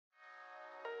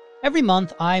Every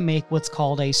month, I make what's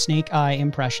called a Snake Eye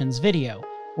Impressions video,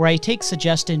 where I take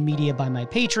suggested media by my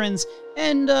patrons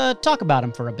and talk about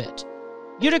them for a bit.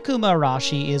 Yurikuma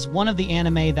Arashi is one of the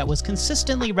anime that was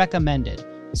consistently recommended,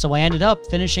 so I ended up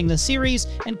finishing the series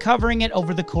and covering it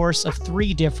over the course of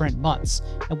 3 different months,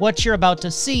 and what you're about to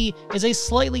see is a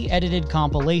slightly edited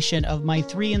compilation of my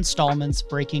 3 installments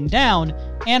breaking down,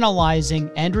 analyzing,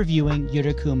 and reviewing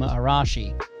Yurikuma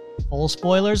Arashi. Full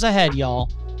spoilers ahead, y'all.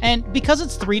 And because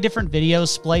it's 3 different videos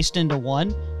spliced into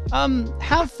one,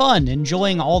 have fun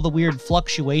enjoying all the weird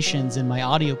fluctuations in my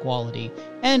audio quality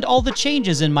and all the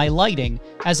changes in my lighting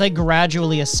as I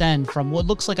gradually ascend from what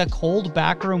looks like a cold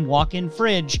backroom walk-in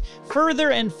fridge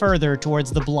further and further towards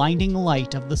the blinding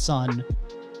light of the sun.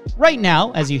 Right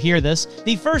now, as you hear this,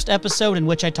 the first episode in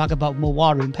which I talk about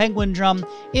Mawaru Penguin Drum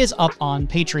is up on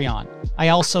Patreon. I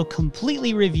also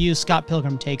completely review Scott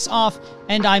Pilgrim Takes Off,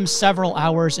 and I'm several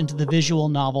hours into the visual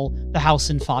novel The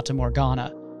House in Fata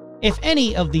Morgana. If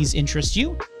any of these interest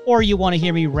you, or you want to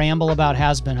hear me ramble about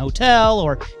Hazbin Hotel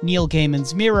or Neil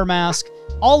Gaiman's Mirror Mask,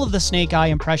 all of the Snake Eye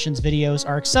Impressions videos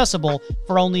are accessible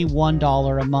for only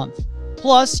 $1 a month.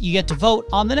 Plus, you get to vote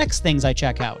on the next things I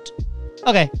check out.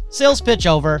 Okay, sales pitch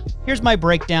over. Here's my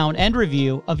breakdown and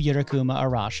review of Yurikuma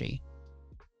Arashi.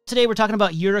 Today we're talking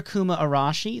about Yurikuma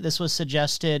Arashi. This was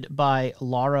suggested by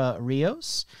Laura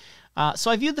Rios.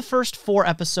 So I viewed the first 4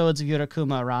 episodes of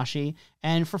Yurikuma Arashi,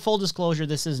 and for full disclosure,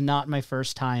 this is not my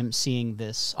first time seeing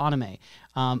this anime.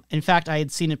 In fact, I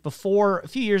had seen it before a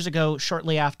few years ago,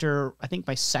 shortly after, I think,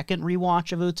 my second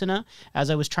rewatch of Utena, as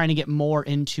I was trying to get more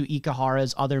into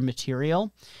Ikehara's other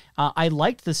material. I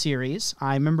liked the series.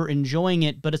 I remember enjoying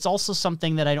it, but it's also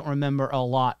something that I don't remember a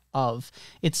lot of.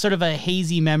 It's sort of a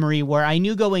hazy memory where I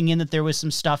knew going in that there was some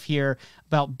stuff here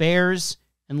about bears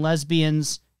and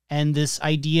lesbians and this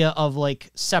idea of,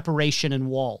 like, separation and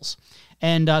walls.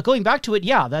 And going back to it,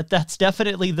 yeah, that's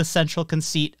definitely the central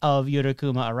conceit of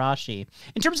Yurikuma Arashi.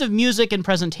 In terms of music and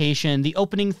presentation, the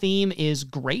opening theme is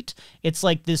great. It's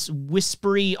like this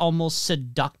whispery, almost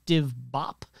seductive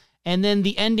bop. And then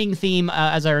the ending theme,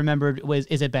 as I remembered,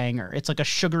 is a banger. It's like a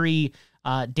sugary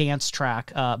dance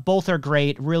track. Both are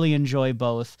great. Really enjoy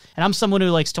both. And I'm someone who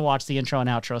likes to watch the intro and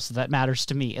outro, so that matters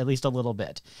to me, at least a little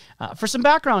bit. For some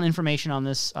background information on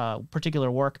this particular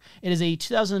work, it is a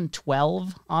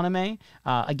 2012 anime,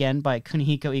 again by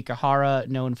Kunihiko Ikehara,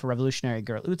 known for Revolutionary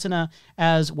Girl Utena,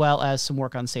 as well as some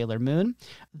work on Sailor Moon.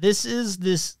 This is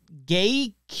this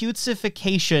gay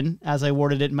cutesification, as I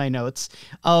worded it in my notes,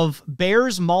 of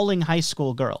bears mauling high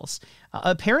school girls.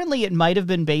 Apparently, it might have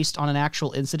been based on an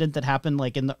actual incident that happened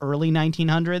like in the early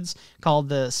 1900s called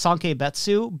the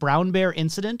Sankebetsu brown bear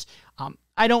incident.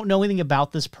 I don't know anything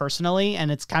about this personally,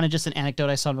 and it's kind of just an anecdote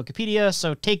I saw on Wikipedia,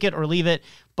 so take it or leave it,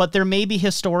 but there may be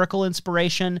historical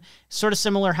inspiration, sort of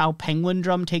similar how Penguin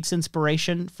Drum takes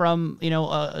inspiration from, you know,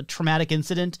 a traumatic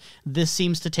incident. This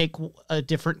seems to take a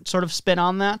different sort of spin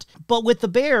on that. But with the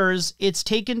bears, it's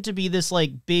taken to be this,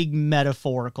 like, big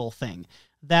metaphorical thing,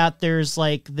 that there's,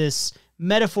 like, this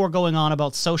metaphor going on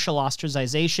about social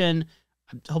ostracization.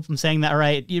 I hope I'm saying that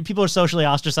right. People are socially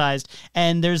ostracized,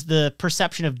 and there's the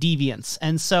perception of deviance.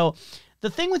 And so the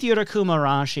thing with Yurikuma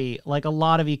Arashi, like a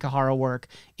lot of Ikehara work,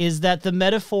 is that the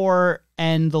metaphor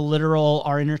and the literal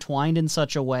are intertwined in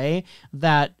such a way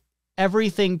that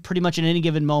everything pretty much in any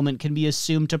given moment can be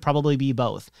assumed to probably be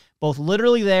both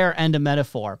literally there and a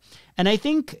metaphor. And I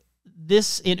think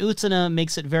this in Utena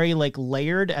makes it very, like,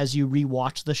 layered as you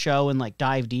rewatch the show and, like,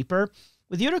 dive deeper.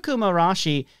 With Yurikuma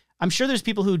Arashi, I'm sure there's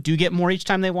people who do get more each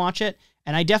time they watch it,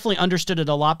 and I definitely understood it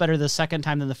a lot better the second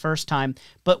time than the first time.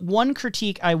 But one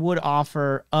critique I would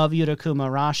offer of Yurikuma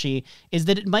Arashi is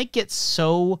that it might get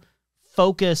so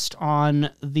focused on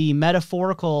the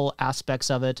metaphorical aspects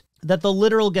of it that the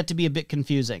literal get to be a bit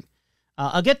confusing.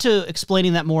 I'll get to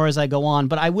explaining that more as I go on,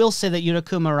 but I will say that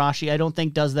Yurikuma Arashi I don't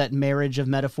think does that marriage of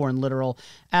metaphor and literal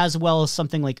as well as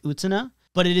something like Utena.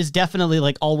 But it is definitely,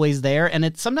 like, always there,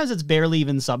 and sometimes it's barely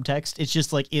even subtext. It's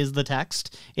just, like, is the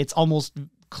text. It's almost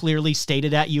clearly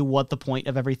stated at you what the point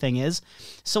of everything is.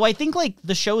 So I think, like,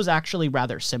 the show is actually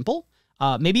rather simple.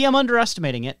 Maybe I'm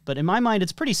underestimating it, but in my mind,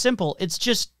 it's pretty simple. It's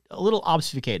just a little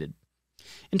obfuscated.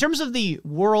 In terms of the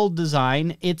world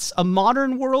design, it's a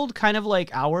modern world, kind of like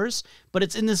ours, but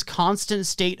it's in this constant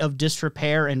state of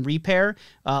disrepair and repair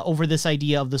over this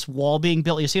idea of this wall being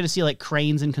built. You're going to see, like,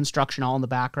 cranes and construction all in the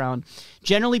background.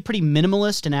 Generally pretty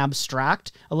minimalist and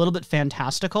abstract, a little bit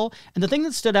fantastical. And the thing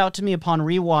that stood out to me upon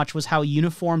rewatch was how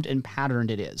uniformed and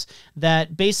patterned it is.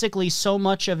 That basically so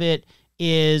much of it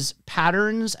is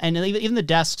patterns, and even the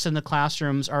desks in the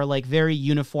classrooms are, like, very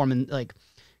uniform and, like,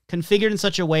 configured in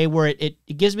such a way where it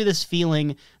gives me this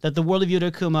feeling that the world of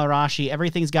Yurikuma Arashi,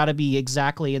 everything's got to be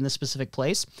exactly in this specific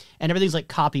place, and everything's like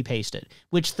copy-pasted,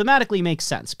 which thematically makes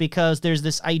sense because there's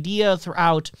this idea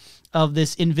throughout of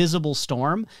this invisible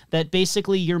storm that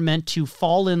basically you're meant to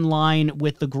fall in line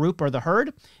with the group or the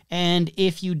herd, and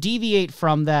if you deviate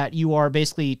from that, you are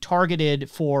basically targeted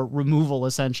for removal,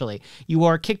 essentially. You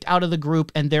are kicked out of the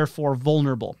group and therefore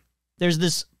vulnerable. There's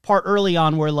this part early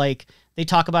on where, like, they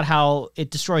talk about how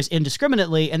it destroys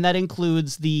indiscriminately, and that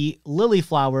includes the lily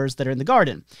flowers that are in the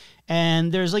garden.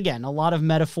 And there's, again, a lot of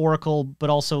metaphorical but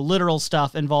also literal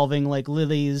stuff involving, like,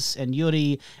 lilies and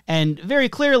yuri. And very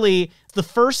clearly, the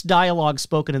first dialogue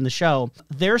spoken in the show,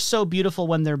 they're so beautiful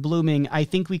when they're blooming, I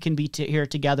think we can be here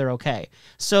together okay.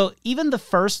 So even the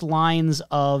first lines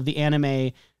of the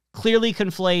anime clearly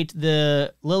conflate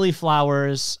the lily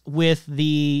flowers with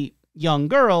the young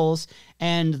girls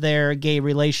and their gay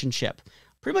relationship.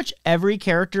 Pretty much every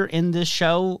character in this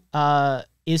show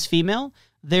is female.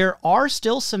 There are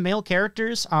still some male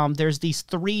characters. There's these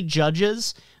 3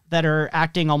 judges that are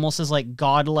acting almost as like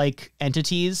godlike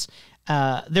entities.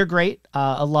 They're great.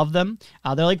 I love them.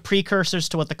 They're like precursors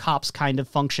to what the cops kind of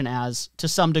function as to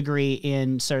some degree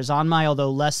in Serzanmai,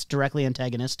 although less directly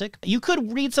antagonistic. You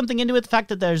could read something into it, the fact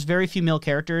that there's very few male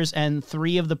characters and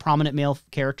 3 of the prominent male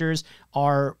characters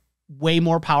are way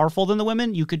more powerful than the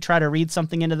women. You could try to read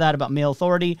something into that about male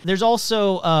authority. There's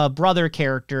also a brother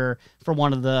character for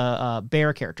one of the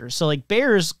bear characters. So like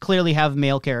bears clearly have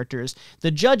male characters.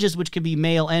 The judges, which could be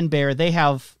male and bear, they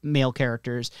have male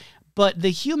characters. But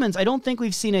the humans, I don't think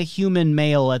we've seen a human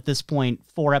male at this point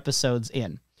 4 episodes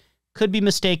in. Could be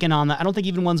mistaken on that. I don't think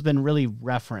even one's been really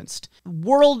referenced.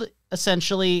 World,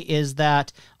 essentially, is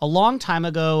that a long time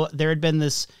ago, there had been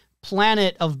this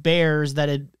planet of bears that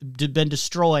had been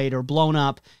destroyed or blown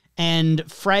up,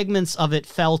 and fragments of it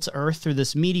fell to Earth through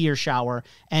this meteor shower.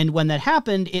 And when that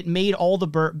happened, it made all the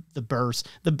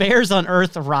bears on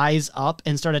Earth rise up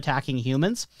and start attacking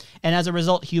humans. And as a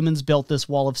result, humans built this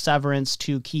wall of severance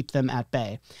to keep them at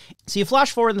bay. So you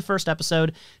flash forward in the first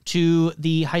episode to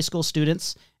the high school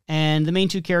students, and the main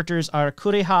 2 characters are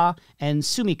Kureha and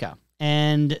Sumika.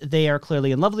 And they are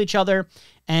clearly in love with each other.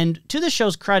 And to the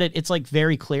show's credit, it's like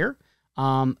very clear.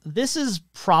 This is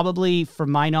probably, from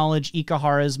my knowledge,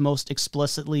 Ikahara's most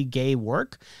explicitly gay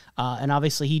work. And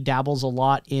obviously he dabbles a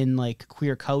lot in like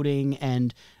queer coding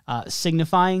and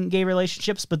signifying gay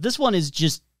relationships. But this one is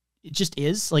just, it just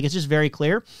is. Like, it's just very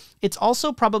clear. It's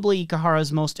also probably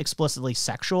Ikahara's most explicitly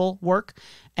sexual work.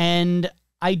 And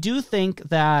I do think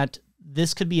that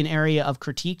this could be an area of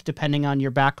critique depending on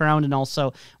your background and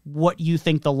also what you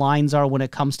think the lines are when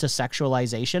it comes to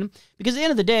sexualization. Because at the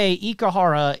end of the day,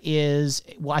 Ikahara is,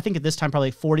 well, I think at this time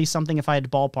probably 40-something if I had to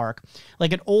ballpark,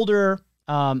 like an older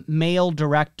male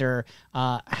director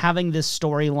having this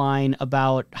storyline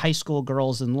about high school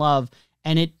girls in love,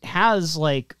 and it has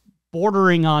like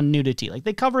bordering on nudity. Like,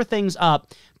 they cover things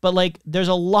up, but like there's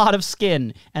a lot of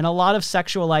skin and a lot of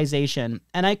sexualization,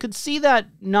 and I could see that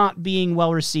not being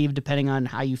well received depending on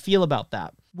how you feel about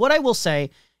that. What I will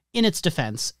say in its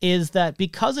defense is that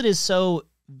because it is so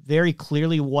very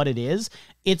clearly what it is,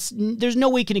 there's no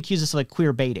way you can accuse this of like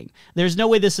queer baiting. There's no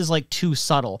way this is like too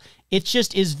subtle. It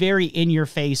just is very in your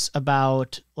face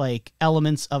about like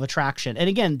elements of attraction. And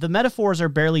again, the metaphors are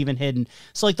barely even hidden.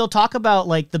 So like they'll talk about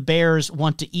like the bears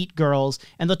want to eat girls,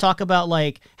 and they'll talk about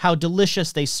like how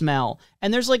delicious they smell.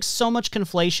 And there's like so much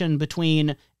conflation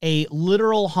between a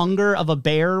literal hunger of a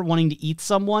bear wanting to eat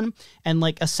someone and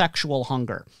like a sexual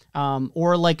hunger,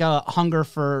 or like a hunger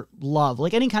for love,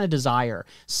 like any kind of desire.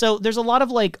 So there's a lot of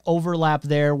like overlap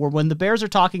there where when the bears are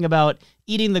talking about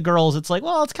eating the girls, it's like,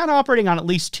 well, it's kind of operating on at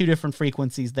least 2 different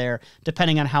frequencies there,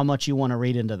 depending on how much you want to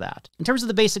read into that. In terms of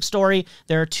the basic story,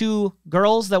 there are 2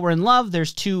 girls that were in love.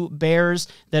 There's 2 bears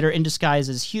that are in disguise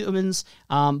as humans.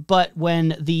 But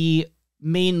when the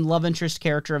main love interest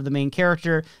character of the main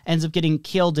character ends up getting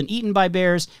killed and eaten by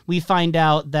bears, we find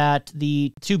out that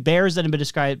the 2 bears that have been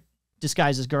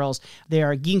disguised as girls, they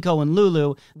are Ginkgo and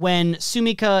Lulu. When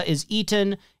Sumika is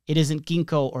eaten, it isn't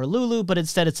Ginkgo or Lulu, but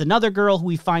instead it's another girl who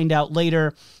we find out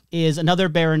later is another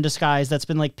bear in disguise that's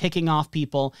been like picking off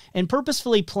people and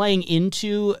purposefully playing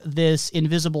into this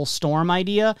invisible storm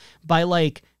idea by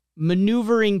like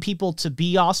maneuvering people to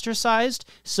be ostracized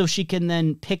so she can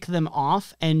then pick them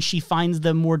off, and she finds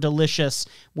them more delicious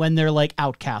when they're like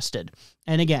outcasted.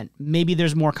 And again, maybe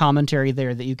there's more commentary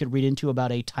there that you could read into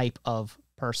about a type of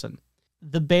person.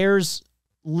 The bears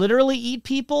literally eat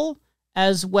people,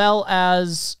 as well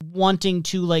as wanting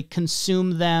to like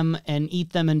consume them and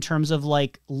eat them in terms of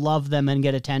like love them and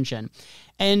get attention.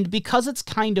 And because it's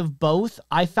kind of both,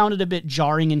 I found it a bit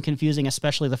jarring and confusing,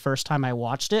 especially the first time I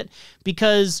watched it,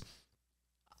 because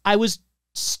I was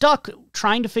stuck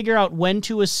trying to figure out when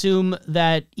to assume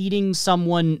that eating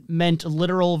someone meant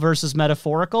literal versus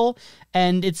metaphorical,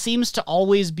 and it seems to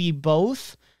always be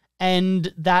both,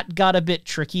 and that got a bit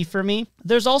tricky for me.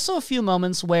 There's also a few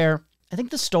moments where I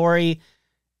think the story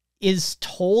is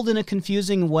told in a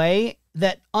confusing way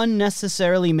that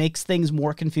unnecessarily makes things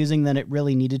more confusing than it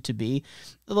really needed to be.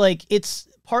 Like, it's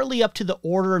partly up to the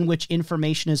order in which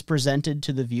information is presented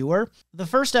to the viewer. The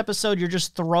first episode, you're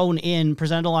just thrown in,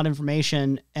 present a lot of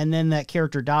information, and then that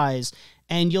character dies,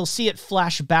 and you'll see it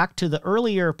flash back to the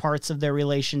earlier parts of their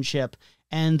relationship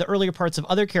and the earlier parts of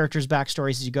other characters'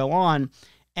 backstories as you go on,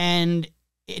 and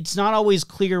it's not always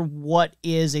clear what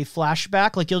is a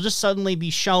flashback. Like, you'll just suddenly be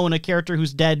shown a character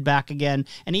who's dead back again,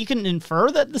 and you can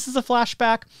infer that this is a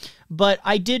flashback, but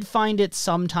I did find it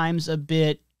sometimes a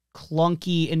bit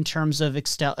clunky in terms of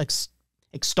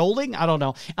extolling,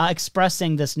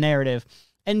 expressing this narrative.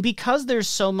 And because there's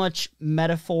so much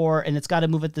metaphor and it's got to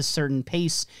move at this certain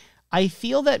pace, I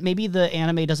feel that maybe the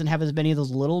anime doesn't have as many of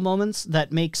those little moments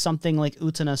that make something like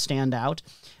Utena stand out.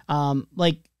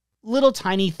 Like little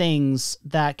tiny things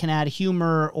that can add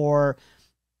humor or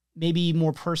maybe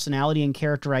more personality and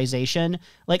characterization.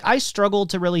 Like, I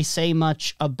struggled to really say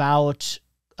much about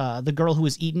the girl who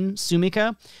was eaten,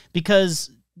 Sumika,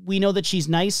 because we know that she's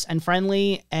nice and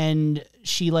friendly and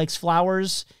she likes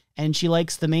flowers and she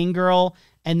likes the main girl,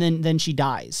 and then she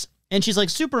dies. And she's like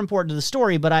super important to the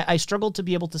story, but I struggled to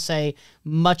be able to say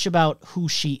much about who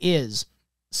she is.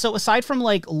 So aside from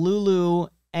like Lulu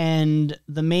and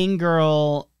the main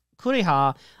girl,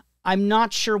 Kuriha, I'm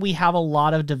not sure we have a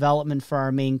lot of development for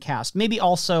our main cast. Maybe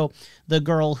also the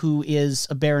girl who is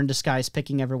a bear in disguise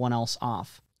picking everyone else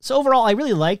off. So overall, I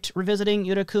really liked revisiting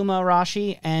Yurikuma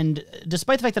Arashi, and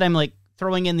despite the fact that I'm like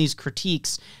throwing in these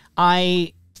critiques,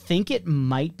 I think it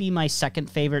might be my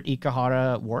second favorite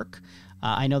Ikehara work.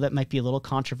 I know that might be a little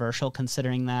controversial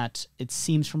considering that it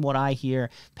seems from what I hear,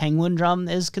 Penguin Drum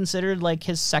is considered like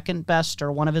his second best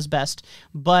or one of his best,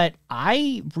 but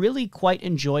I really quite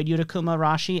enjoyed Yurikuma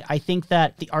Arashi. I think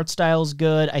that the art style is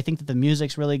good. I think that the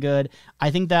music's really good.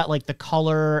 I think that like the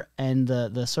color and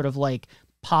the sort of like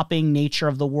popping nature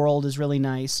of the world is really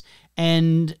nice.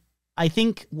 And I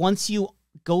think once you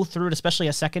go through it, especially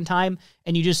a second time,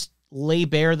 and you just lay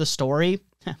bare the story,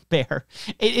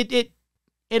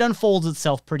 it unfolds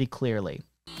itself pretty clearly.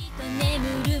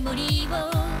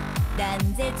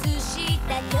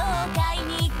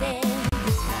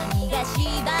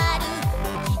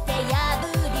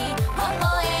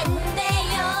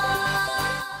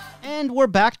 And we're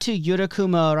back to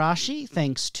Yurikuma Arashi,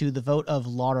 thanks to the vote of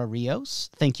Laura Rios.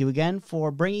 Thank you again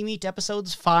for bringing me to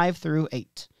episodes 5 through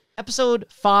 8. Episode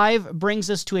 5 brings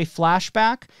us to a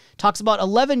flashback, talks about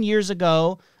 11 years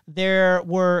ago. There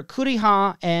were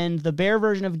Kuriha and the bear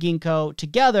version of Ginkgo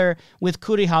together with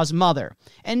Kuriha's mother.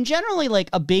 And generally, like,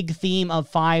 a big theme of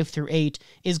 5 through 8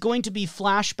 is going to be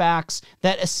flashbacks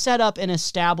that set up and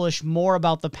establish more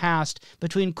about the past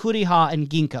between Kuriha and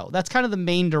Ginkgo. That's kind of the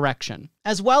main direction.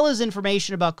 As well as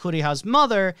information about Kuriha's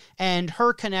mother and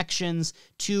her connections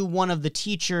to one of the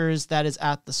teachers that is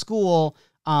at the school,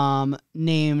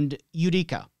 named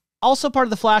Yurika. Also part of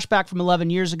the flashback from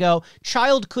 11 years ago,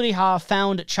 child Kuriha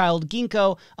found child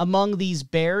Ginkgo among these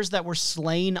bears that were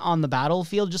slain on the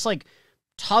battlefield, just like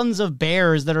tons of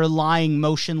bears that are lying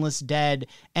motionless dead,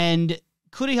 and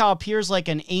Kuriha appears like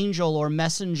an angel or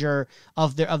messenger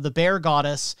of the bear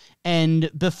goddess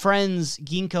and befriends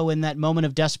Ginkgo in that moment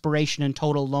of desperation and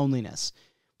total loneliness.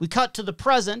 We cut to the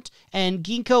present, and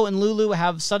Ginkgo and Lulu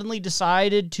have suddenly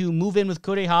decided to move in with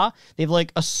Kuriha. They've,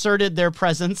 like, asserted their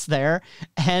presence there,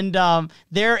 and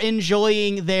they're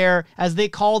enjoying their, as they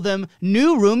call them,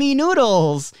 new roomy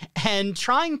noodles, and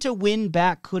trying to win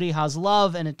back Kuriha's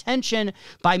love and attention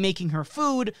by making her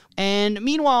food. And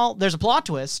meanwhile, there's a plot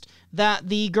twist that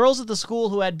the girls at the school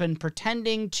who had been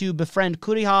pretending to befriend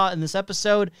Kuriha in this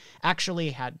episode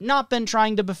actually had not been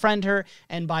trying to befriend her,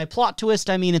 and by plot twist,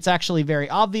 I mean it's actually very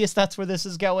obvious that's where this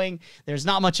is going. There's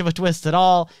not much of a twist at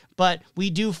all, but we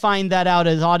do find that out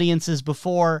as audiences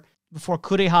before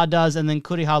Kuriha does, and then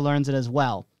Kuriha learns it as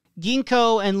well.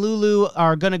 Ginkgo and Lulu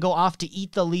are going to go off to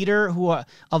eat the leader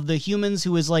of the humans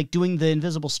who is like doing the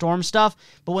invisible storm stuff.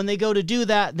 But when they go to do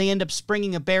that, they end up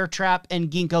springing a bear trap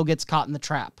and Ginkgo gets caught in the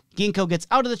trap. Ginkgo gets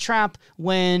out of the trap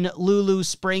when Lulu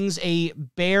springs a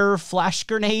bear flash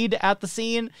grenade at the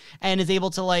scene and is able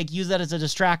to like use that as a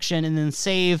distraction and then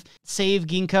save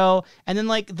Ginkgo. And then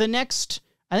like the next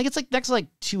I think it's like next like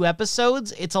 2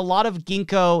 episodes, it's a lot of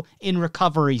Ginkgo in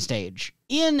recovery stage.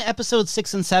 In episodes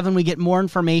 6 and 7, we get more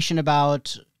information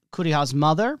about Kuriha's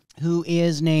mother, who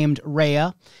is named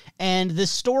Rhea, and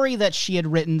this story that she had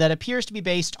written that appears to be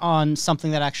based on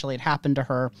something that actually had happened to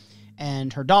her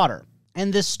and her daughter.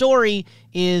 And this story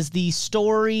is the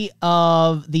story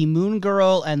of the Moon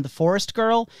Girl and the Forest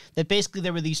Girl, that basically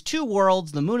there were these 2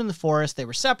 worlds, the moon and the forest, they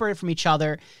were separated from each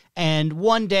other, and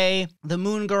one day the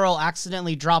Moon Girl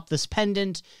accidentally dropped this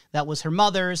pendant that was her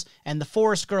mother's, and the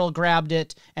Forest Girl grabbed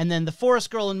it, and then the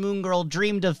Forest Girl and Moon Girl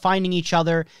dreamed of finding each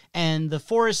other, and the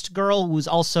Forest Girl, who's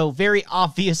also very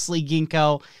obviously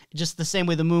Ginkgo, just the same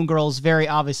way the Moon Girl is very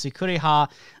obviously Kuriha,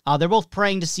 they're both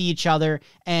praying to see each other,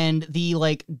 and the,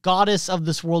 like, goddess of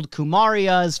this world, Kumaria,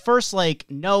 is first like,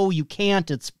 no, you can't,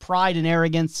 it's pride and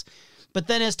arrogance. But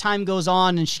then as time goes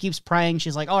on and she keeps praying,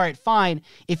 she's like, all right, fine.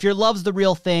 If your love's the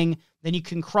real thing, then you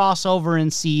can cross over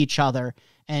and see each other.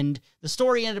 And the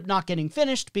story ended up not getting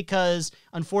finished because,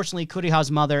 unfortunately,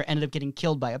 Kuriha's mother ended up getting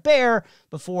killed by a bear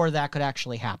before that could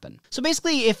actually happen. So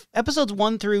basically, if episodes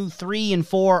 1 through 3 and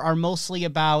 4 are mostly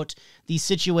about the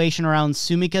situation around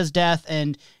Sumika's death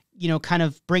and, you know, kind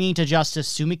of bringing to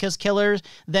justice Sumika's killers,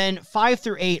 then 5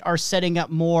 through 8 are setting up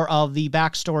more of the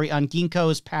backstory on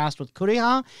Ginkgo's past with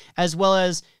Kuriha, as well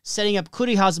as setting up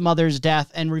Kuriha's mother's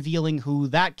death and revealing who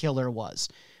that killer was.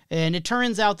 And it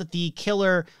turns out that the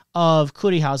killer of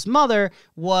Kuriha's mother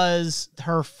was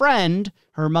her friend,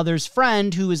 her mother's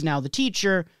friend, who is now the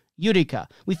teacher, Yurika.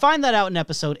 We find that out in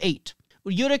episode 8.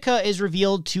 Yurika is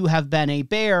revealed to have been a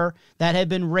bear that had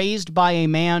been raised by a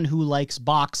man who likes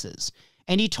boxes.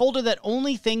 And he told her that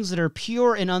only things that are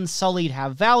pure and unsullied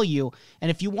have value, and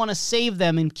if you want to save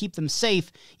them and keep them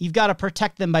safe, you've got to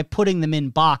protect them by putting them in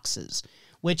boxes.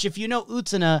 Which, if you know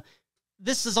Utsuna,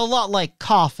 this is a lot like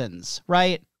coffins,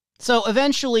 right? So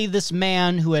eventually this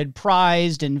man who had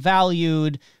prized and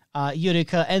valued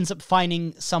Yurika ends up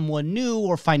finding someone new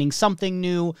or finding something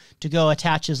new to go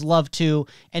attach his love to,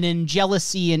 and in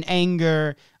jealousy and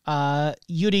anger,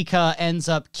 Yurika ends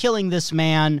up killing this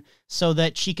man so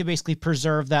that she could basically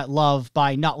preserve that love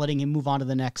by not letting him move on to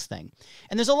the next thing.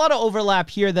 And there's a lot of overlap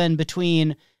here then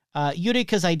between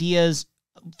Yurika's ideas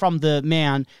from the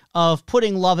man of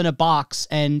putting love in a box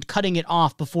and cutting it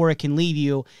off before it can leave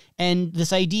you, and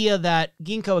this idea that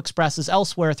Ginkgo expresses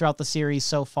elsewhere throughout the series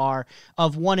so far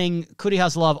of wanting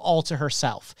Kuriha's love all to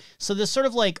herself. So this sort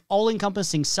of like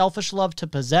all-encompassing selfish love to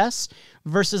possess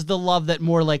versus the love that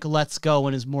more like lets go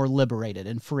and is more liberated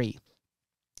and free.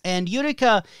 And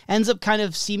Yurika ends up kind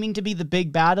of seeming to be the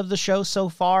big bad of the show so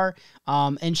far,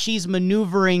 and she's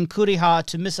maneuvering Kuriha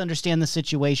to misunderstand the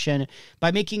situation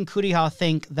by making Kuriha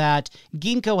think that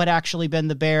Ginkgo had actually been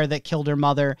the bear that killed her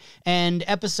mother. And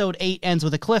episode 8 ends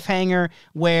with a cliffhanger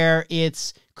where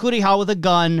it's Kuriha with a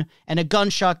gun, and a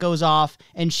gunshot goes off,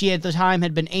 and she at the time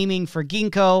had been aiming for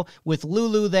Ginkgo with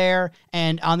Lulu there,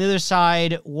 and on the other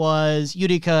side was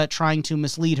Yurika trying to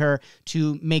mislead her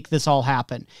to make this all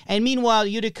happen. And meanwhile,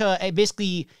 Yurika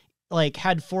basically like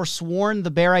had forsworn the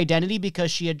bear identity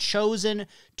because she had chosen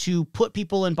to put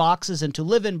people in boxes and to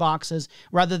live in boxes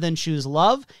rather than choose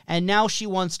love, and now she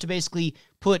wants to basically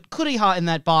put Kuriha in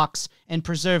that box and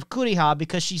preserve Kuriha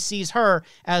because she sees her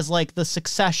as like the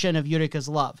succession of Yurika's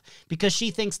love. Because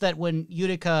she thinks that when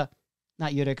too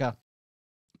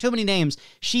many names,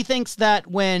 she thinks that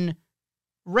when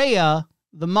Rhea,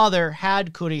 the mother,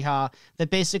 had Kuriha,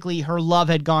 that basically her love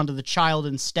had gone to the child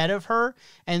instead of her,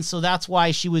 and so that's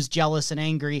why she was jealous and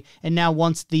angry, and now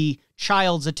wants the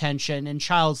child's attention and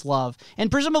child's love, and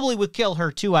presumably would kill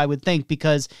her too, I would think,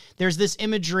 because there's this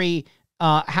imagery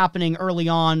happening early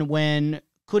on when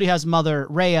Kuriha's mother,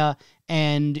 Rhea,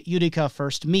 and Yurika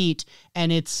first meet,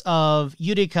 and it's of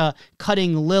Yurika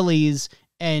cutting lilies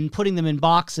and putting them in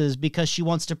boxes because she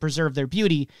wants to preserve their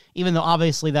beauty, even though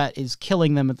obviously that is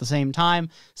killing them at the same time.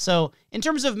 So in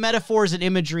terms of metaphors and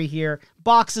imagery here,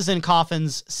 boxes and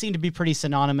coffins seem to be pretty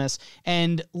synonymous,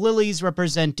 and lilies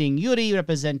representing Yuri,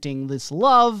 representing this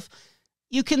love.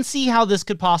 You can see how this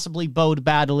could possibly bode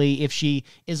badly if she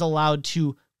is allowed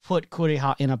to put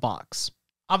Kuriha in a box.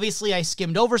 Obviously, I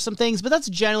skimmed over some things, but that's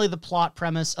generally the plot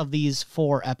premise of these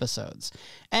 4 episodes.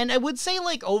 And I would say,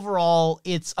 like, overall,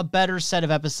 it's a better set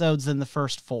of episodes than the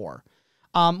first 4.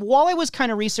 While I was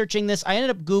kind of researching this, I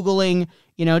ended up Googling,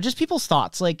 just people's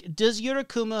thoughts. Like, does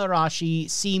Yurikuma Arashi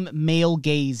seem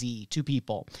male-gazy to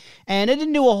people? And I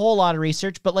didn't do a whole lot of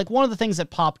research, but, like, one of the things that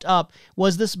popped up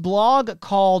was this blog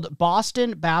called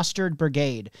Boston Bastard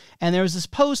Brigade. And there was this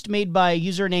post made by a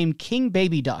user named King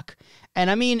Baby Duck. And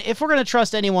I mean, if we're going to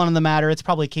trust anyone on the matter, it's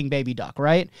probably King Baby Duck,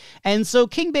 right? And so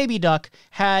King Baby Duck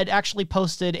had actually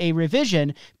posted a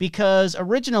revision because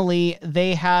originally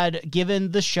they had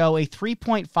given the show a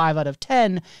 3.5 out of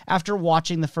 10 after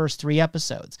watching the first 3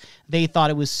 episodes. They thought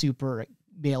it was super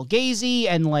male gazy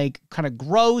and like kind of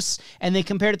gross, and they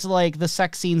compared it to like the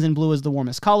sex scenes in Blue is the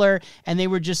Warmest Color, and they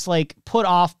were just like put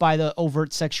off by the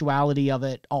overt sexuality of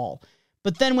it all.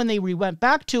 But then when they went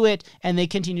back to it and they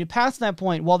continued past that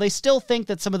point, while they still think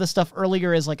that some of the stuff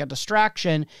earlier is like a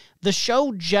distraction, the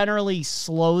show generally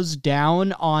slows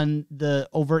down on the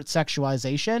overt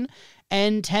sexualization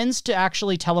and tends to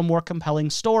actually tell a more compelling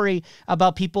story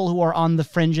about people who are on the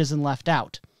fringes and left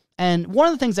out. And one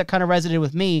of the things that kind of resonated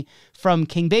with me from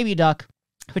King Baby Duck,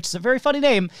 which is a very funny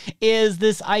name, is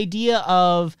this idea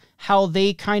of how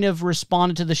they kind of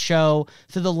responded to the show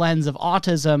through the lens of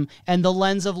autism and the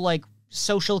lens of like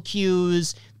social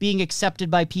cues, being accepted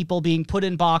by people, being put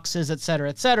in boxes,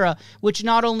 etc., which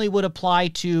not only would apply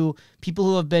to people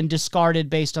who have been discarded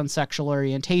based on sexual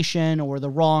orientation or the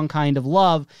wrong kind of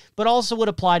love, but also would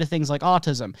apply to things like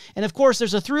autism. And of course,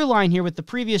 there's a through line here with the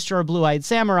previous show, Blue-Eyed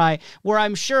Samurai, where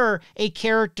I'm sure a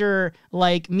character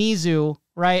like Mizu,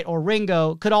 right, or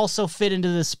Ringo could also fit into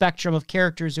the spectrum of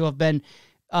characters who have been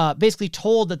basically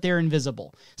told that they're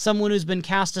invisible. Someone who's been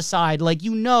cast aside, like,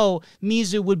 you know,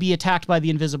 Mizu would be attacked by the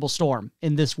invisible storm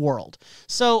in this world.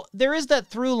 So there is that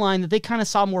through line that they kind of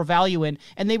saw more value in,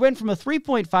 and they went from a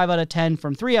 3.5 out of 10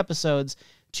 from 3 episodes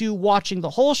to watching the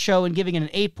whole show and giving it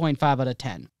an 8.5 out of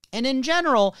 10. And in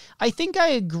general, I think I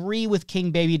agree with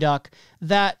King Baby Duck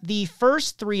that the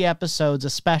first 3 episodes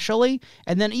especially,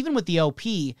 and then even with the OP,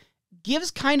 gives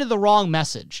kind of the wrong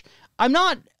message. I'm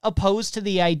not opposed to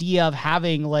the idea of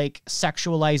having, like,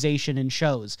 sexualization in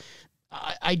shows.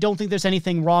 I don't think there's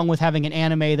anything wrong with having an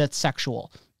anime that's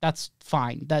sexual. That's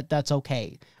fine. That's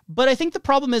okay. But I think the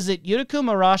problem is that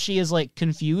Yurikuma Arashi is, like,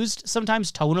 confused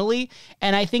sometimes tonally,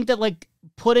 and I think that, like,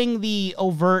 putting the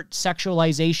overt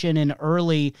sexualization in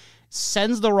early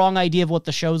sends the wrong idea of what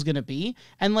the show's going to be.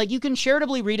 And like, you can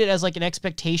charitably read it as like an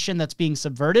expectation that's being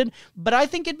subverted, but I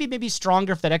think it'd be maybe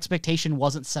stronger if that expectation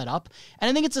wasn't set up. And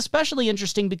I think it's especially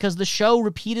interesting because the show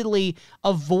repeatedly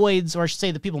avoids, or I should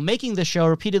say the people making the show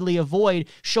repeatedly avoid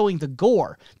showing the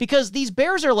gore, because these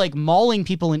bears are like mauling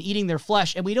people and eating their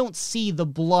flesh, and we don't see the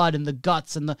blood and the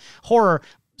guts and the horror.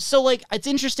 So, like, it's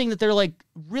interesting that they're, like,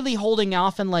 really holding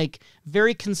off and, like,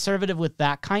 very conservative with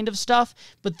that kind of stuff,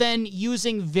 but then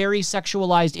using very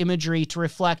sexualized imagery to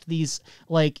reflect these,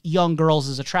 like, young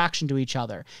girls' attraction to each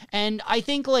other. And I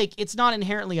think, like, it's not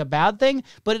inherently a bad thing,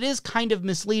 but it is kind of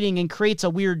misleading and creates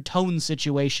a weird tone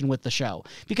situation with the show.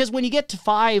 Because when you get to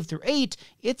 5 through 8,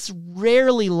 it's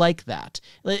rarely like that.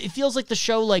 It feels like the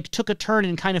show, like, took a turn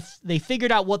and kind of, they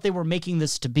figured out what they were making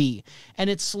this to be, and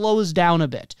it slows down a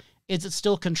bit. Is it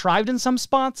still contrived in some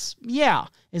spots? Yeah.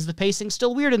 Is the pacing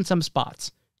still weird in some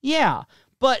spots? Yeah.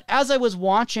 But as I was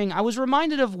watching, I was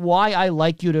reminded of why I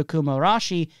like Yurikuma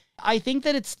Arashi. I think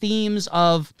that its themes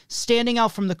of standing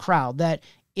out from the crowd, that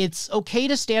it's okay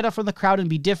to stand out from the crowd and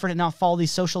be different and not follow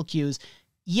these social cues.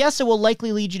 Yes, it will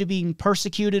likely lead you to being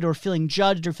persecuted or feeling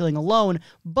judged or feeling alone,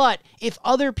 but if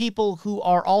other people who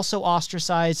are also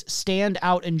ostracized stand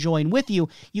out and join with you,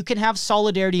 you can have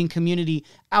solidarity and community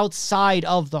outside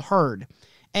of the herd.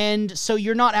 And so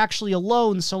you're not actually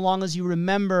alone so long as you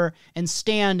remember and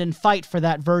stand and fight for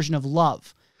that version of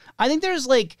love. I think there's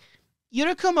like,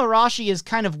 Yurikuma Arashi is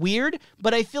kind of weird,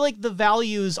 but I feel like the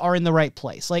values are in the right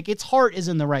place. Like, its heart is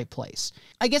in the right place.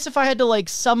 I guess if I had to, like,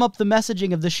 sum up the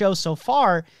messaging of the show so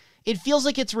far, it feels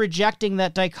like it's rejecting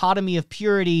that dichotomy of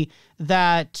purity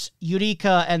that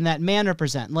Yurika and that man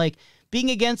represent. Like, being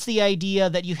against the idea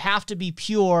that you have to be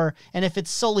pure, and if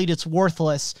it's sullied, it's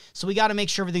worthless. So we got to make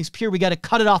sure everything's pure. We got to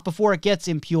cut it off before it gets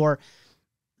impure.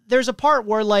 There's a part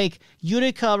where, like,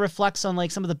 Yurika reflects on,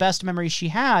 like, some of the best memories she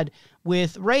had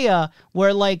with Rhea,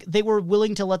 where, like, they were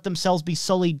willing to let themselves be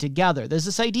sullied together. There's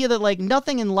this idea that, like,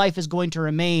 nothing in life is going to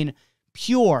remain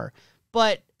pure,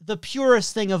 but the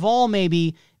purest thing of all,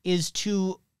 maybe, is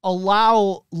to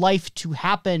allow life to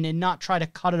happen and not try to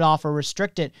cut it off or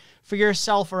restrict it for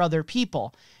yourself or other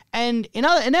people. And in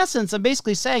essence, I'm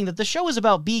basically saying that the show is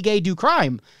about Be Gay, Do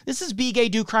Crime. This is Be Gay,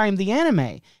 Do Crime, the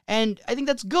anime. And I think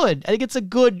that's good. I think it's a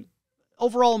good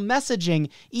overall messaging,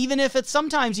 even if it's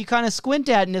sometimes you kind of squint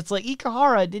at and it's like,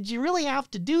 Ikahara, did you really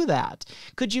have to do that?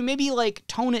 Could you maybe, like,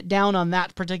 tone it down on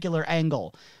that particular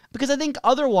angle? Because I think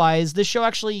otherwise, this show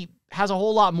actually has a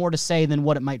whole lot more to say than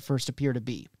what it might first appear to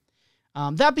be.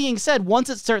 That being said, once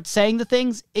it starts saying the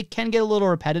things, it can get a little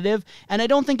repetitive, and I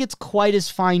don't think it's quite as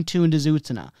fine-tuned as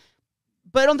Utena.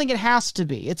 but I don't think it has to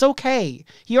be. It's okay.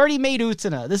 He already made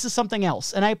Utena. This is something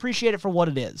else, and I appreciate it for what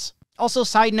it is. Also,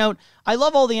 side note, I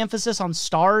love all the emphasis on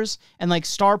stars and like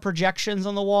star projections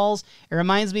on the walls. It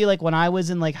reminds me like when I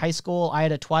was in like high school, I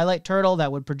had a Twilight turtle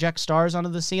that would project stars onto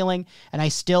the ceiling, and I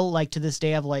still like to this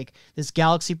day have like this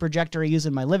galaxy projector I use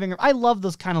in my living room. I love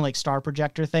those kind of like star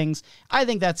projector things. I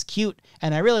think that's cute,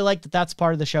 and I really like that that's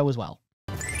part of the show as well.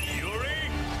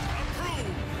 Yuri, approved.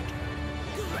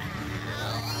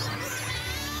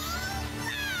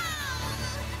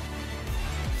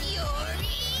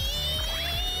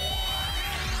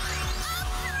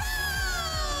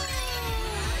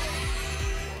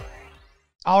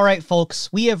 All right,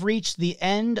 folks, we have reached the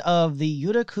end of the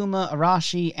Yurikuma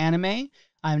Arashi anime.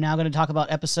 I'm now going to talk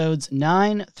about episodes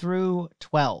 9 through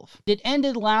 12. It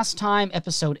ended last time,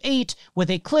 episode 8, with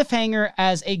a cliffhanger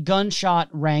as a gunshot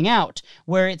rang out,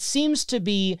 where it seems to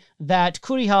be that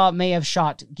Kuriha may have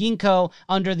shot Ginko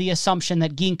under the assumption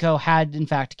that Ginko had, in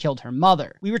fact, killed her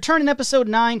mother. We return in episode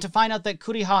 9 to find out that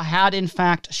Kuriha had, in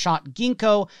fact, shot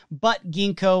Ginko, but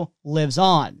Ginko lives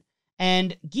on.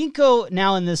 And Ginko,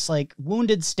 now in this, like,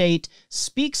 wounded state,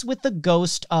 speaks with the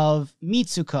ghost of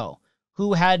Mitsuko,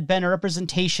 who had been a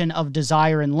representation of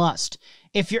desire and lust.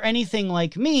 If you're anything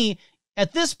like me,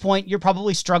 at this point, you're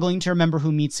probably struggling to remember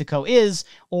who Mitsuko is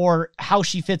or how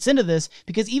she fits into this,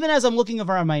 because even as I'm looking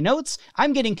over on my notes,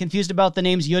 I'm getting confused about the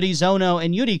names Yuri, Zono,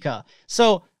 and Yurika.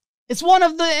 So it's one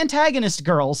of the antagonist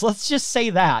girls, let's just say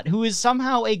that, who is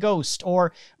somehow a ghost,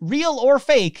 or real or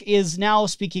fake, is now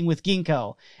speaking with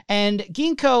Ginko. And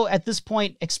Ginko, at this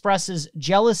point, expresses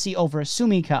jealousy over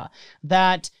Sumika,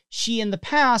 that she in the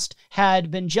past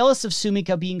had been jealous of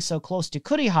Sumika being so close to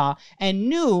Kuriha, and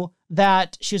knew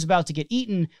that she was about to get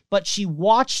eaten, but she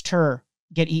watched her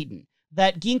get eaten,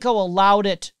 that Ginko allowed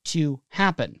it to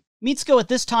happen. Mitsuko at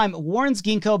this time warns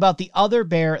Ginko about the other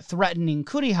bear threatening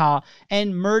Kuriha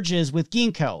and merges with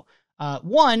Ginko.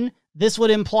 One, this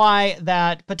would imply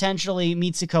that potentially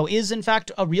Mitsuko is in fact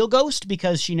a real ghost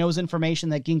because she knows information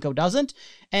that Ginko doesn't.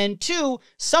 And two,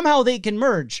 somehow they can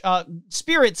merge.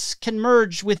 Spirits can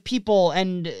merge with people,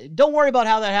 and don't worry about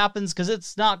how that happens because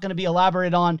it's not going to be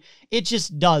elaborated on. It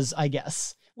just does, I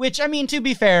guess. Which, I mean, to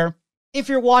be fair, if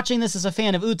you're watching this as a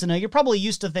fan of Utena, you're probably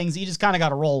used to things that you just kind of got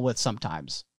to roll with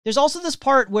sometimes. There's also this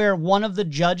part where one of the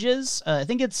judges, I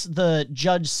think it's the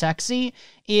Judge Sexy,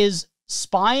 is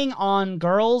spying on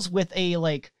girls with a,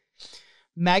 like,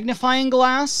 magnifying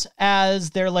glass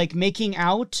as they're, like, making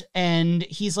out, and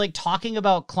he's, like, talking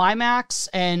about climax,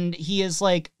 and he is,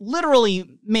 like,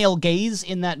 literally male gaze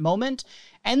in that moment.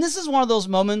 And this is one of those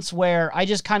moments where I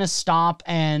just kind of stop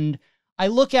and I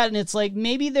look at it and it's like,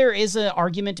 maybe there is an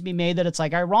argument to be made that it's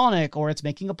like ironic or it's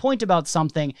making a point about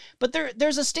something, but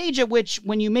there's a stage at which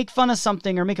when you make fun of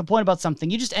something or make a point about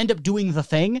something, you just end up doing the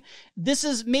thing. This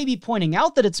is maybe pointing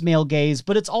out that it's male gaze,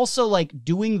 but it's also like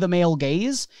doing the male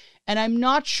gaze. And I'm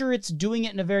not sure it's doing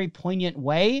it in a very poignant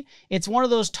way. It's one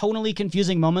of those tonally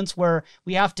confusing moments where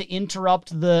we have to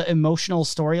interrupt the emotional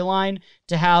storyline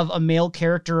to have a male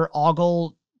character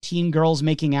ogle teen girls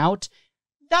making out.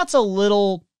 That's a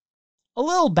little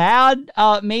bad,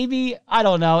 maybe. I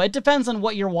don't know. It depends on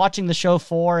what you're watching the show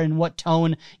for and what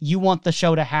tone you want the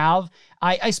show to have.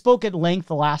 I spoke at length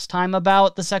the last time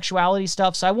about the sexuality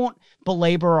stuff, so I won't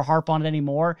belabor or harp on it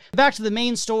anymore. Back to the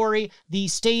main story, the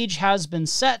stage has been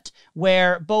set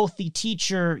where both the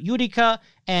teacher Yurika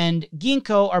and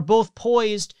Ginko are both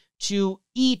poised to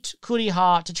eat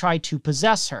Kuriha to try to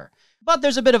possess her. But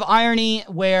there's a bit of irony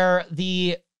where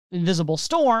the Invisible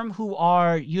Storm, who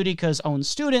are Yurika's own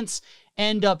students,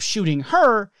 end up shooting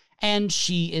her, and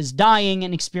she is dying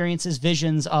and experiences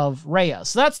visions of Rhea.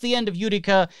 So that's the end of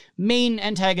Yurika. Main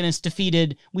antagonist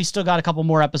defeated. We still got a couple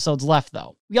more episodes left,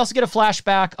 though. We also get a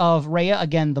flashback of Rhea,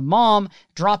 again, the mom,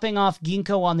 dropping off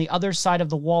Ginko on the other side of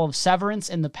the Wall of Severance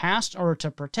in the past in order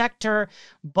to protect her,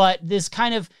 but this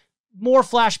kind of more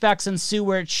flashbacks ensue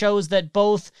where it shows that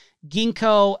both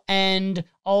Ginko and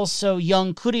also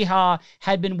young Kuriha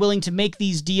had been willing to make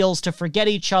these deals to forget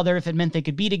each other if it meant they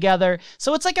could be together.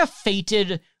 So it's like a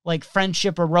fated, like,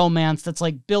 friendship or romance that's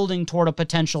like building toward a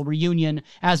potential reunion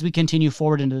as we continue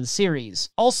forward into the series.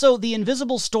 Also, the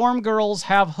Invisible Storm girls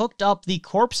have hooked up the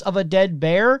corpse of a dead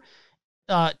bear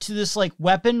to this like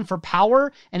weapon for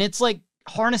power, and it's like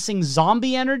harnessing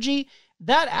zombie energy.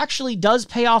 That actually does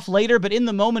pay off later, but in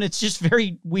the moment, it's just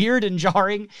very weird and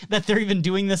jarring that they're even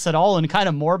doing this at all, and kind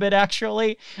of morbid,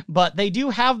 actually. But they do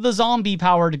have the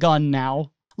zombie-powered gun now.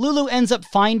 Lulu ends up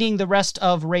finding the rest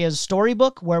of Rhea's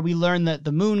storybook, where we learn that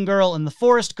the Moon Girl and the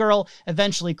Forest Girl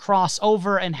eventually cross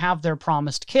over and have their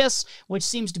promised kiss, which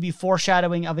seems to be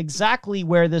foreshadowing of exactly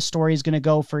where this story is going to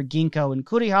go for Ginko and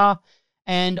Kuriha.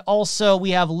 And also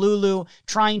we have Lulu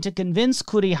trying to convince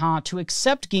Kuriha to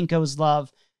accept Ginko's love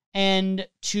and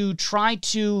to try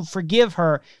to forgive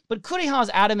her. But Kuriha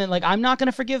is adamant, like, I'm not going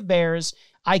to forgive bears.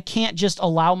 I can't just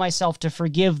allow myself to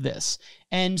forgive this.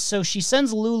 And so she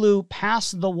sends Lulu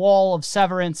past the wall of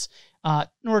severance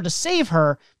in order to save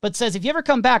her, but says, if you ever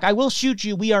come back, I will shoot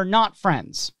you. We are not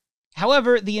friends.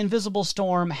 However, the Invisible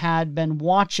Storm had been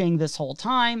watching this whole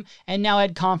time and now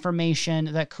had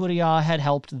confirmation that Kuriha had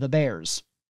helped the bears.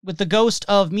 With the ghost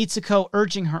of Mitsuko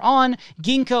urging her on,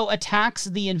 Ginko attacks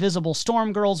the Invisible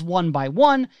Storm girls one by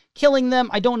one, killing them.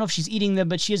 I don't know if she's eating them,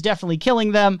 but she is definitely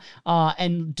killing them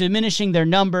and diminishing their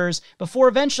numbers before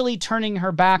eventually turning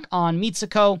her back on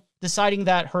Mitsuko, deciding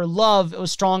that her love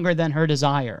was stronger than her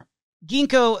desire.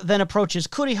 Ginko then approaches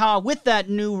Kuriha with that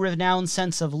new renowned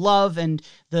sense of love and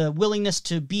the willingness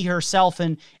to be herself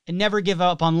and never give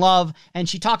up on love. And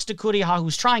she talks to Kuriha,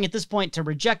 who's trying at this point to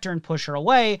reject her and push her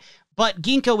away. But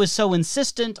Ginko is so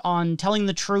insistent on telling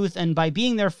the truth and by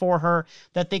being there for her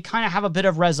that they kind of have a bit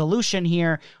of resolution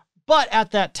here. But at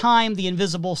that time, the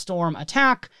Invisible Storm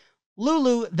attack.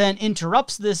 Lulu then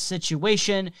interrupts this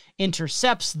situation,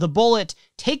 intercepts the bullet,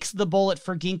 takes the bullet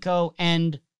for Ginko,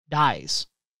 and dies.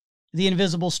 The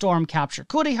Invisible Storm capture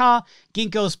Kuriha,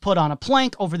 Ginko's put on a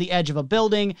plank over the edge of a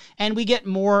building, and we get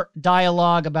more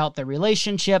dialogue about their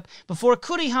relationship before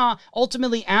Kuriha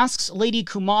ultimately asks Lady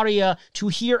Kumaria to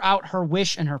hear out her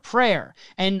wish and her prayer.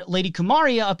 And Lady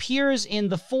Kumaria appears in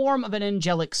the form of an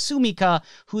angelic Sumika,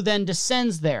 who then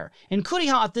descends there. And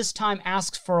Kuriha at this time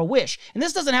asks for a wish. And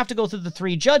this doesn't have to go through the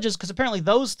three judges, because apparently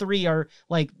those three are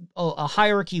like a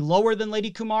hierarchy lower than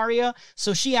Lady Kumaria.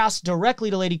 So she asks directly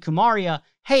to Lady Kumaria,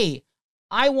 hey,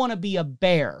 I want to be a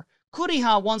bear.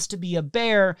 Kuriha wants to be a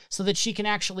bear so that she can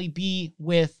actually be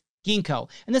with Ginko.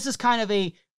 And this is kind of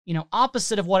a,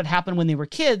 opposite of what had happened when they were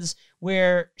kids,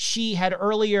 where she had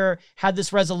earlier had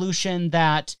this resolution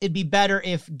that it'd be better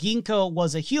if Ginko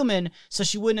was a human so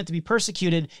she wouldn't have to be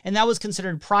persecuted. And that was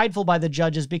considered prideful by the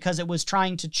judges because it was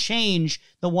trying to change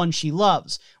the one she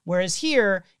loves. Whereas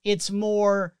here, it's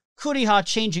more Kuriha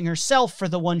changing herself for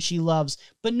the one she loves,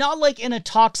 but not like in a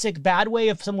toxic, bad way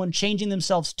of someone changing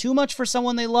themselves too much for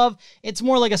someone they love. It's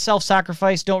more like a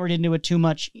self-sacrifice. Don't read into it too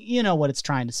much. You know what it's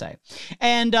trying to say.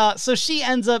 And so she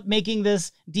ends up making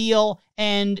this deal,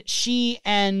 and she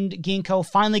and Ginko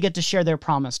finally get to share their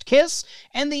promised kiss.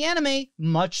 And the anime,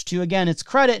 much to, again, its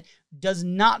credit, does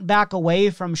not back away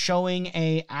from showing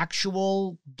a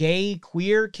actual gay,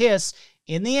 queer kiss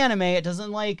in the anime. It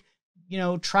doesn't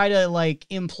try to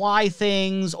imply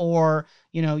things or,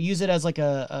 use it as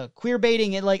a queer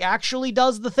baiting. It actually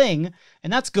does the thing,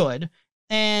 and that's good.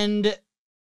 And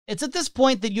it's at this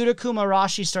point that Yurikuma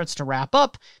Arashi starts to wrap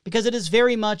up, because it is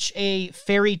very much a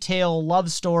fairy tale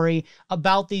love story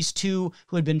about these two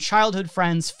who had been childhood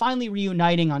friends finally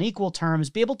reuniting on equal terms,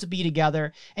 be able to be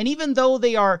together. And even though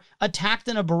they are attacked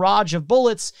in a barrage of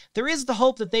bullets, there is the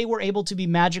hope that they were able to be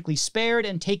magically spared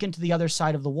and taken to the other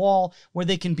side of the wall where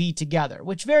they can be together,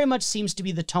 which very much seems to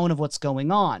be the tone of what's going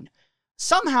on.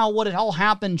 Somehow what had all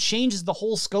happened changes the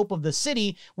whole scope of the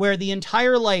city, where the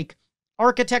entire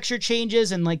architecture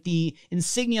changes and the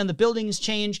insignia on the buildings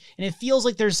change, and it feels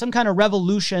like there's some kind of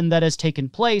revolution that has taken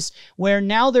place, where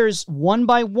now there's one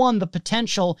by one the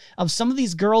potential of some of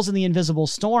these girls in the Invisible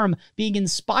Storm being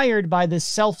inspired by this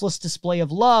selfless display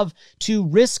of love to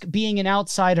risk being an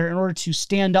outsider in order to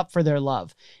stand up for their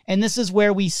love. And this is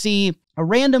where we see a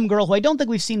random girl who I don't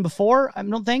think we've seen before,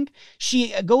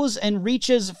 She goes and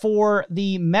reaches for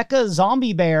the mecha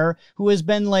zombie bear who has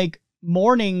been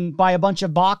mourning by a bunch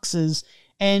of boxes,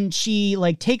 and she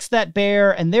takes that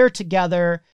bear and they're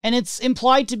together. And it's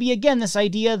implied to be, again, this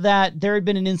idea that there had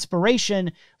been an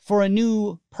inspiration for a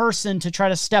new person to try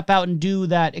to step out and do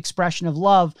that expression of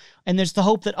love. And there's the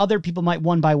hope that other people might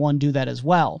one by one do that as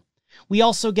well. We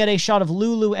also get a shot of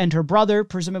Lulu and her brother,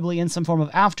 presumably in some form of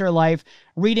afterlife,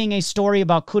 reading a story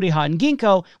about Kuriha and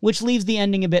Ginko, which leaves the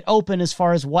ending a bit open as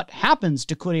far as what happens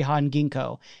to Kuriha and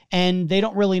Ginko. And they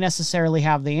don't really necessarily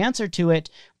have the answer to it,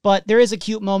 but there is a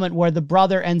cute moment where the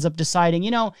brother ends up deciding,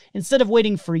 instead of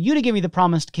waiting for you to give me the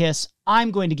promised kiss, I'm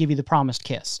going to give you the promised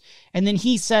kiss. And then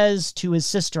he says to his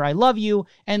sister, I love you,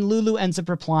 and Lulu ends up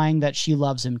replying that she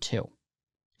loves him too.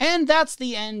 And that's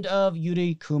the end of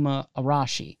Yurikuma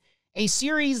Arashi. A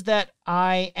series that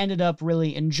I ended up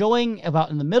really enjoying about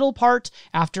in the middle part,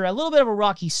 after a little bit of a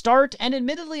rocky start, and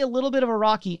admittedly a little bit of a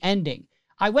rocky ending.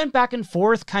 I went back and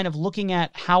forth kind of looking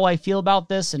at how I feel about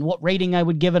this and what rating I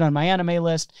would give it on my anime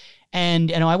list.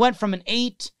 And, I went from an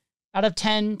 8 out of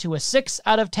 10 to a 6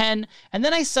 out of 10, and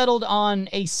then I settled on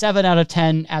a 7 out of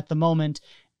 10 at the moment.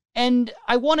 And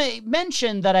I want to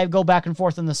mention that I go back and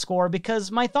forth on the score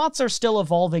because my thoughts are still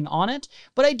evolving on it,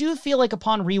 but I do feel like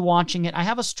upon rewatching it, I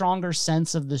have a stronger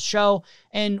sense of the show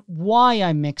and why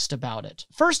I'm mixed about it.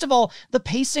 First of all, the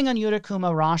pacing on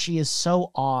Yurikuma Arashi is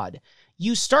so odd.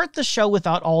 You start the show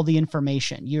without all the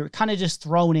information. You're kind of just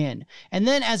thrown in. And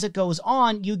then as it goes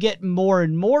on, you get more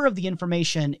and more of the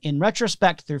information in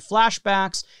retrospect through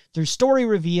flashbacks, through story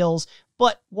reveals.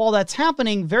 But while that's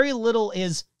happening, very little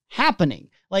is happening.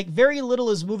 Like, very little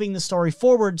is moving the story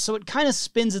forward, so it kind of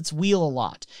spins its wheel a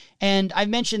lot. And I've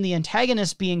mentioned the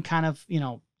antagonists being kind of,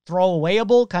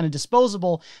 throwawayable, kind of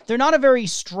disposable. They're not a very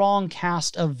strong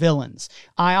cast of villains.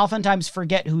 I oftentimes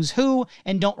forget who's who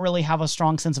and don't really have a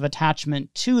strong sense of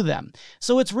attachment to them.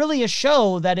 So it's really a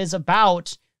show that is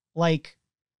about, like,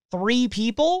 3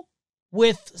 people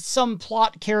with some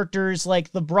plot characters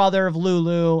like the brother of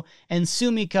Lulu and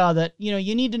Sumika that,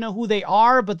 you need to know who they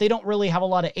are, but they don't really have a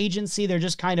lot of agency. They're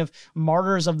just kind of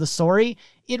martyrs of the story.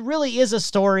 It really is a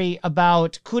story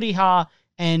about Kuriha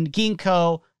and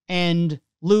Ginko and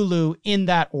Lulu in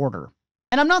that order.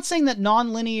 And I'm not saying that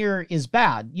non-linear is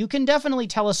bad. You can definitely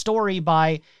tell a story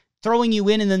by throwing you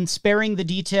in and then sparing the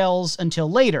details until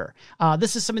later.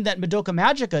 This is something that Madoka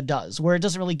Magica does, where it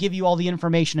doesn't really give you all the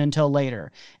information until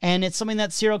later. And it's something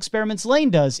that Serial Experiments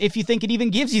Lain does, if you think it even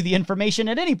gives you the information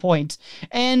at any point.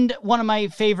 And one of my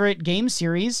favorite game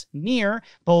series, Nier,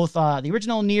 both the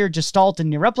original Nier Gestalt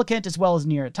and Nier Replicant, as well as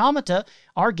Nier Automata,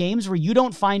 are games where you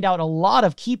don't find out a lot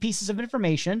of key pieces of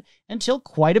information until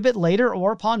quite a bit later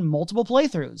or upon multiple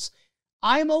playthroughs.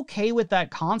 I'm okay with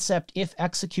that concept if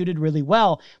executed really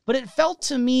well, but it felt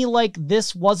to me like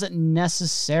this wasn't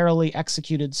necessarily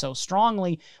executed so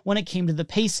strongly when it came to the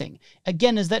pacing.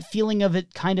 Again, is that feeling of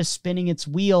it kind of spinning its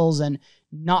wheels and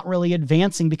not really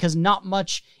advancing because not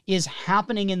much is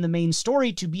happening in the main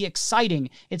story to be exciting.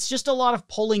 It's just a lot of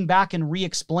pulling back and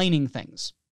re-explaining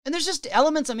things. And there's just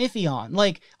elements I'm iffy on.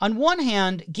 Like, on one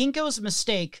hand, Ginko's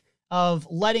mistake of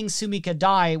letting Sumika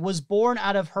die was born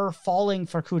out of her falling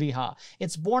for Kuriha.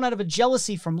 It's born out of a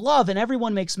jealousy from love, and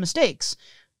everyone makes mistakes.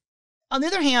 On the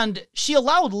other hand, she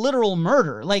allowed literal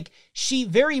murder. Like, she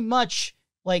very much,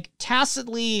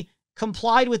 tacitly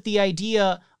complied with the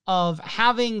idea of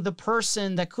having the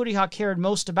person that Kuriha cared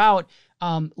most about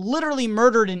literally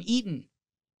murdered and eaten.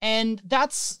 And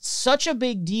that's such a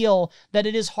big deal that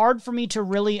it is hard for me to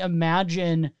really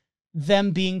imagine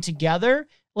them being together.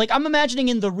 Like, I'm imagining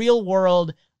in the real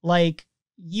world,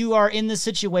 you are in this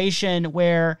situation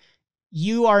where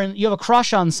you have a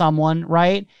crush on someone,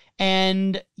 right?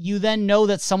 And you then know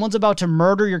that someone's about to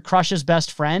murder your crush's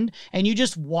best friend, and you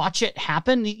just watch it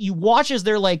happen. You watch as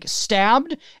they're,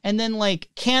 stabbed and then,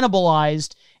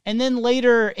 cannibalized, and then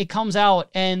later it comes out,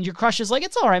 and your crush is like,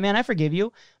 it's all right, man, I forgive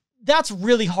you. That's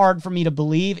really hard for me to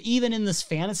believe, even in this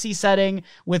fantasy setting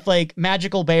with,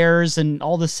 magical bears and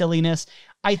all the silliness.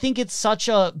 I think it's such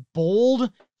a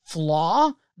bold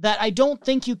flaw that I don't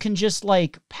think you can just,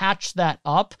 patch that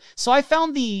up. So I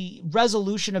found the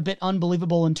resolution a bit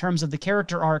unbelievable in terms of the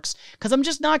character arcs, because I'm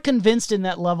just not convinced in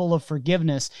that level of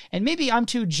forgiveness. And maybe I'm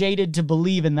too jaded to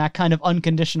believe in that kind of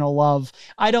unconditional love.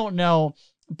 I don't know.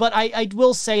 But I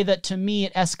will say that to me,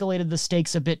 it escalated the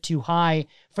stakes a bit too high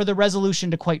for the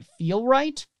resolution to quite feel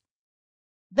right.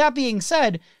 That being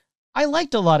said, I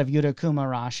liked a lot of Yurikuma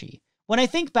Arashi. When I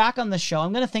think back on the show,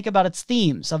 I'm going to think about its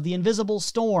themes of the invisible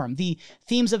storm, the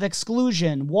themes of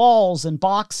exclusion, walls, and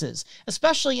boxes,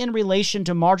 especially in relation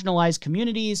to marginalized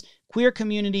communities, queer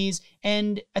communities,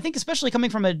 and I think especially coming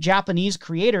from a Japanese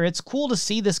creator, it's cool to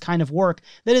see this kind of work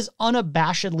that is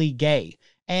unabashedly gay.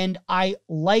 And I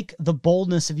like the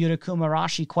boldness of Yurikuma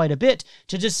Arashi quite a bit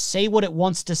to just say what it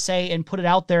wants to say and put it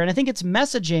out there. And I think its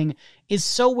messaging is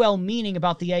so well-meaning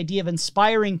about the idea of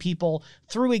inspiring people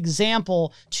through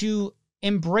example to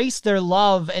embrace their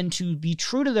love and to be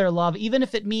true to their love, even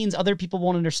if it means other people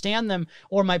won't understand them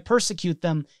or might persecute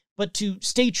them, but to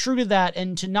stay true to that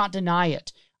and to not deny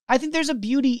it. I think there's a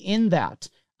beauty in that.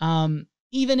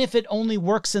 Even if it only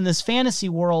works in this fantasy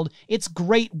world, it's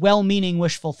great, well-meaning,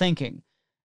 wishful thinking.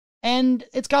 And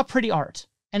it's got pretty art,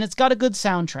 and it's got a good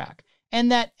soundtrack.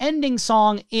 And that ending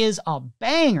song is a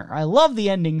banger. I love the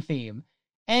ending theme.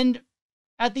 And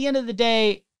at the end of the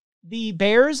day, the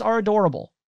bears are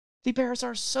adorable. The bears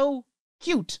are so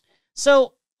cute.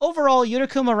 So overall,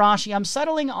 Yurikuma Arashi, I'm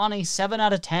settling on a 7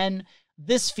 out of 10.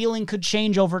 This feeling could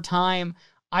change over time.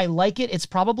 I like it. It's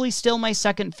probably still my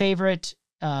second favorite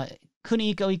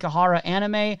Kunihiko Ikehara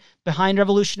anime, behind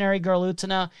Revolutionary Girl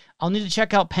Utena. I'll need to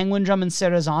check out Penguin Drum and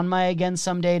Serazanmai again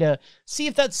someday to see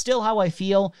if that's still how I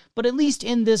feel, but at least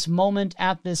in this moment,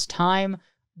 at this time,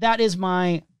 that is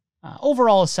my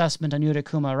overall assessment on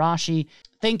Yurikuma Arashi.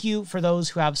 Thank you for those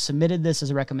who have submitted this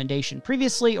as a recommendation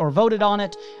previously or voted on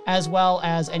it, as well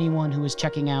as anyone who is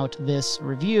checking out this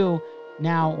review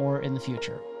now or in the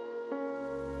future.